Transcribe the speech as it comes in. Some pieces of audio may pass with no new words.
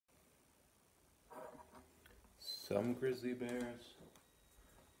Some grizzly bears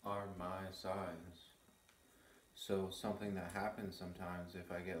are my size. So something that happens sometimes if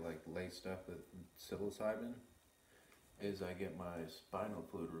I get like laced up with psilocybin is I get my spinal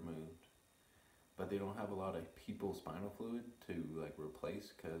fluid removed. But they don't have a lot of people spinal fluid to like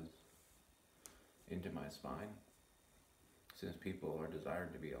replace because into my spine since people are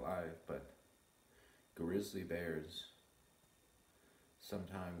desired to be alive, but grizzly bears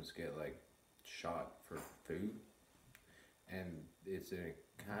sometimes get like shot for food, and it's a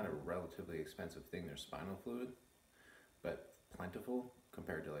kind of relatively expensive thing, their spinal fluid, but plentiful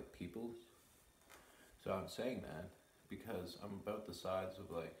compared to like people's. So I'm saying that because I'm about the size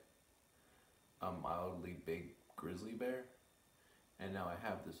of like a mildly big grizzly bear, and now I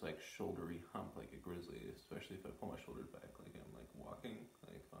have this like shouldery hump like a grizzly, especially if I pull my shoulders back like I'm like walking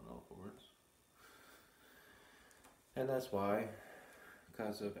like on all fours. And that's why,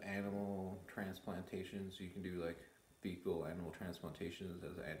 because of animal transplantations, you can do like fecal animal transplantations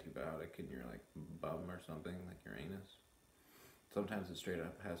as an antibiotic in your like bum or something, like your anus. Sometimes it straight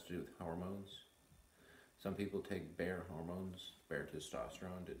up has to do with hormones. Some people take bear hormones, bear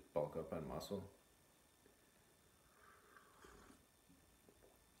testosterone, to bulk up on muscle.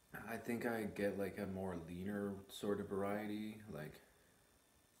 I think I get like a more leaner sort of variety, like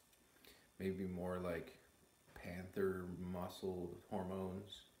maybe more like panther muscle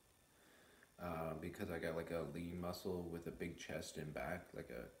hormones, because I got like a lean muscle with a big chest and back, like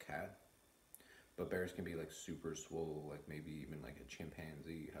a cat. But bears can be like super swole, like maybe even like a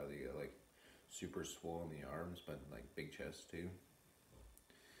chimpanzee, how they get like super swole in the arms, but like big chest too.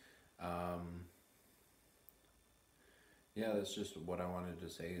 Um, yeah, that's just what I wanted to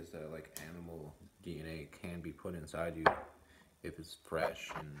say is that like animal DNA can be put inside you if it's fresh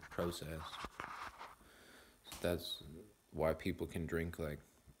and processed. So that's why people can drink like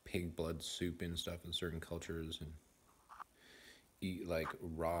pig blood soup and stuff in certain cultures and eat like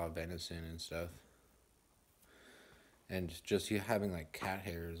raw venison and stuff. And just you having like cat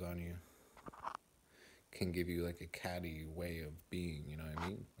hairs on you can give you like a catty way of being, you know what I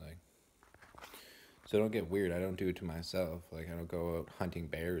mean? Like, so don't get weird. I don't do it to myself. Like, I don't go out hunting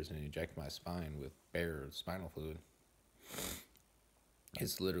bears and inject my spine with bear spinal fluid.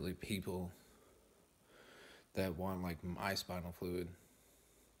 It's literally people that want like my spinal fluid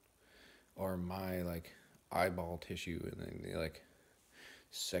or my like eyeball tissue, and then they like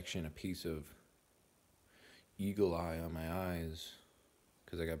section a piece of eagle eye on my eyes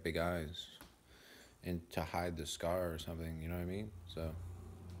because I got big eyes, and to hide the scar or something, you know what I mean? So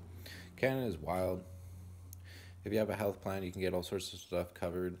Canada is wild. If you have a health plan, you can get all sorts of stuff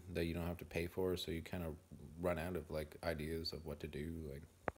covered that you don't have to pay for, so you kind of run out of like ideas of what to do. Like,